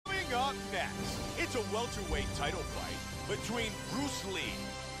Up next, it's a welterweight title fight between Bruce Lee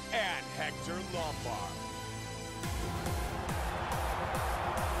and Hector Lombard.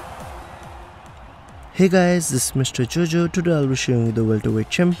 Hey guys, this is Mr. Jojo. Today I'll be showing you the welterweight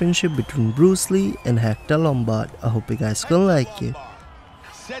championship between Bruce Lee and Hector Lombard. I hope you guys gonna like it.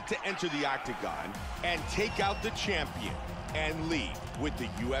 Set to enter the octagon and take out the champion and leave with the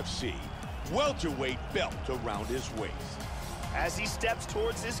UFC welterweight belt around his waist. As he steps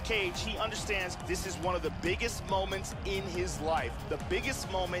towards this cage, he understands this is one of the biggest moments in his life, the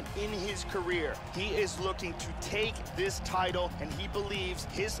biggest moment in his career. He is looking to take this title, and he believes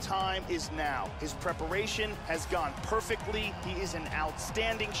his time is now. His preparation has gone perfectly. He is in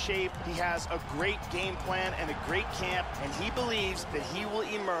outstanding shape. He has a great game plan and a great camp, and he believes that he will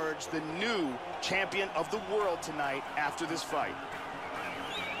emerge the new champion of the world tonight after this fight.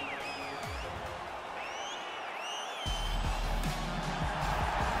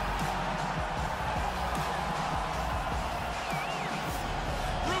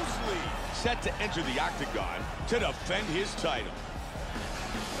 Set to enter the octagon to defend his title.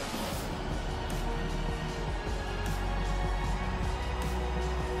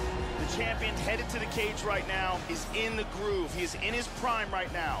 The champion headed to the cage right now is in the groove. He is in his prime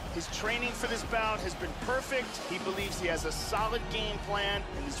right now. His training for this bout has been perfect. He believes he has a solid game plan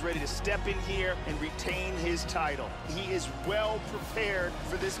and is ready to step in here and retain his title. He is well prepared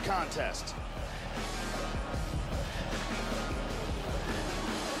for this contest.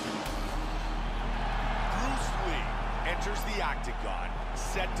 Enters the octagon,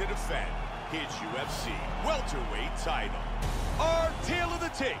 set to defend his UFC welterweight title. Our tale of the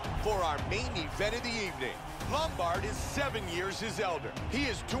tape for our main event of the evening. Lombard is 7 years his elder. He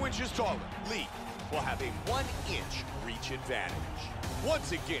is 2 inches taller. Lee will have a 1-inch reach advantage.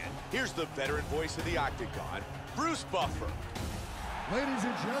 Once again, here's the veteran voice of the octagon, Bruce Buffer. Ladies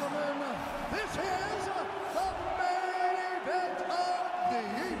and gentlemen, this is the main event of the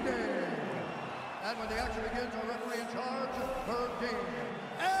evening. And when the action begins, our referee in charge, per game.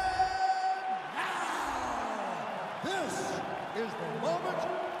 And now, this is the moment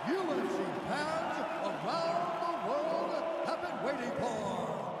UFC fans around the world have been waiting for.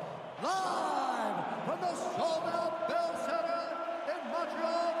 Live from the sold-out Bell Center in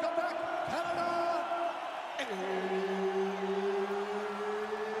Montreal, Quebec, Canada.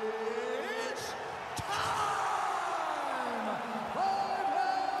 It's time! 5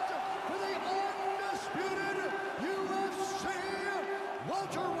 rounds for the undisputed UFC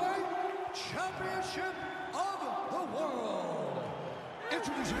welterweight championship of the world.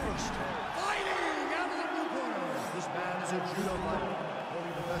 Introducing first, fighting out of the blue corner. This man is a judo fighter,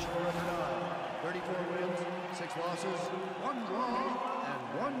 holding professional record of 34 wins, 6 losses, 1 draw, and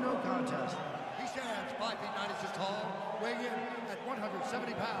 1 no contest. He stands 5 feet 9 inches tall, weighing in at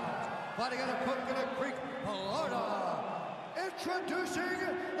 170 pounds, fighting out of Coconut Creek, Florida. Introducing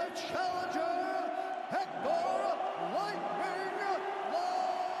the challenger, Hector Lightning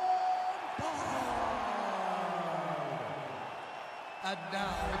Lombard. And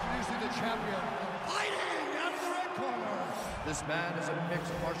now, introducing the champion, fighting out of the red corner. This man is a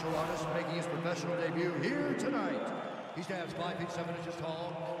mixed martial artist making his professional debut here tonight. He stands 5 feet 7 inches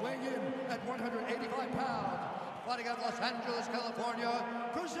tall, weighing in at 185 pounds, fighting out of Los Angeles, California,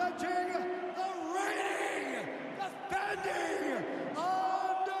 presenting the reigning, defending,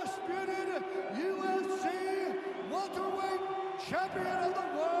 undisputed UFC welterweight champion of the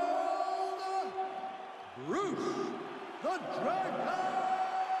world, Bruce the Dragon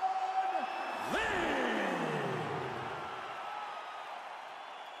Lee.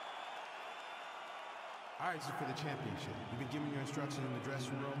 All right, this is for the championship. You've been given your instructions in the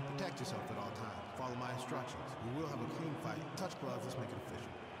dressing room. Protect yourself at all times. Follow my instructions. We will have a clean fight. Touch gloves. Let's make it official.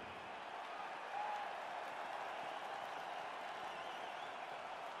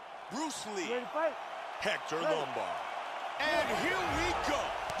 Bruce Lee, Hector Lombard. And here we go.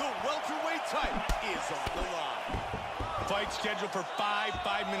 The welterweight title is on the line. Fight scheduled for 5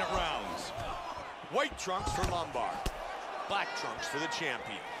 5-minute rounds. White trunks for Lombard. Black trunks for the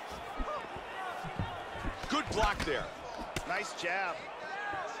champion. Good block there. Nice jab.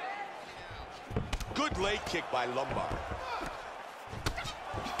 Good leg kick by Lombard.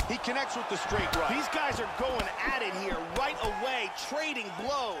 He connects with the straight right. These guys are going at it here right away, trading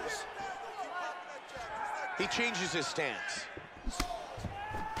blows. He changes his stance.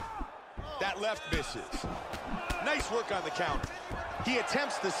 That left misses. Nice work on the counter. He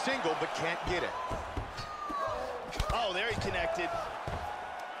attempts the single, but can't get it. Oh, there he connected.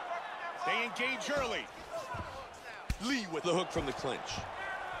 They engage early. Lee with the hook from the clinch.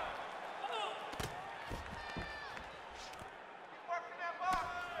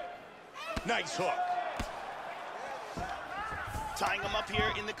 Nice hook. Tying him up here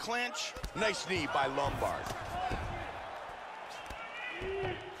in the clinch. Nice knee by Lombard.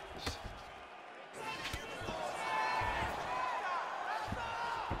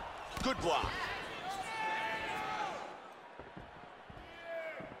 Good block.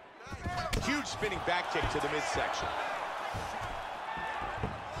 Huge spinning back kick to the midsection.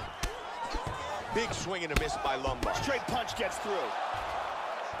 Big swing and a miss by Lombard. Straight punch gets through.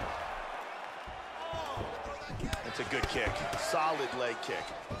 That's a good kick. Solid leg kick.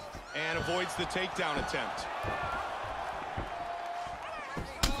 And avoids the takedown attempt.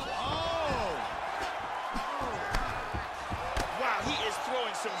 Oh! Wow, he is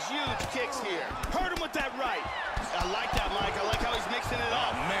throwing some huge kicks here. Hurt him with that right. I like that, Mike. I like how he's mixing it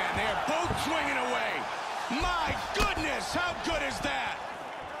up. Oh, man, they're both swinging away. My goodness, how good is that?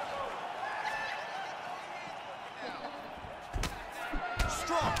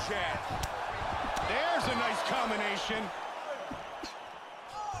 Strong jab. There's a nice combination.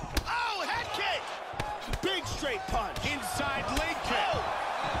 Oh, head kick! Big straight punch. Inside leg kick. Oh,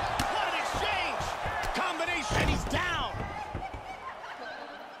 what an exchange! Combination. And he's down.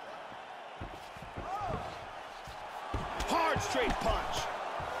 Hard straight punch.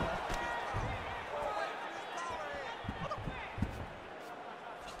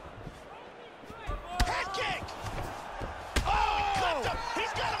 Head kick! Oh, he clipped him.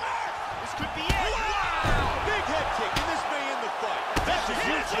 He's got him hurt. This could be it. Wow! Big head kick, and this may end the fight. That's a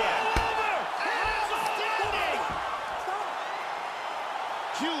huge one. Outstanding!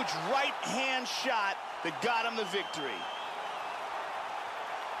 Huge right hand shot that got him the victory.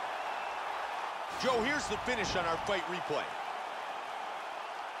 Joe, here's the finish on our fight replay.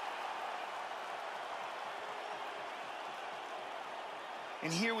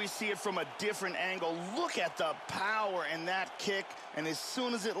 And here we see it from a different angle. Look at the power in that kick. And as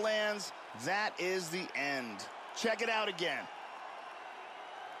soon as it lands, that is the end. Check it out again.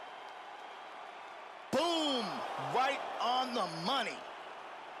 Boom! Right on the money.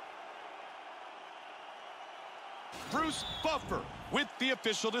 Bruce Buffer with the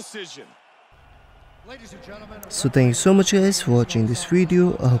official decision. Ladies and gentlemen, So thank you so much guys for watching this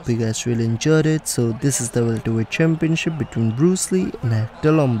video. I hope you guys really enjoyed it. So this is the welterweight championship between Bruce Lee and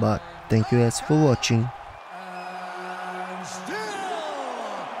Hector Lombard. Thank you guys for watching. and still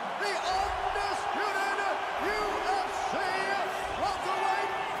the undisputed UFC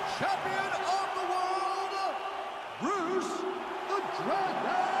welterweight champion of the world, Bruce the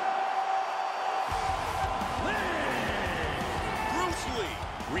Dragon Lee. Bruce Lee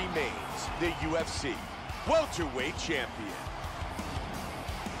remains the UFC welterweight champion.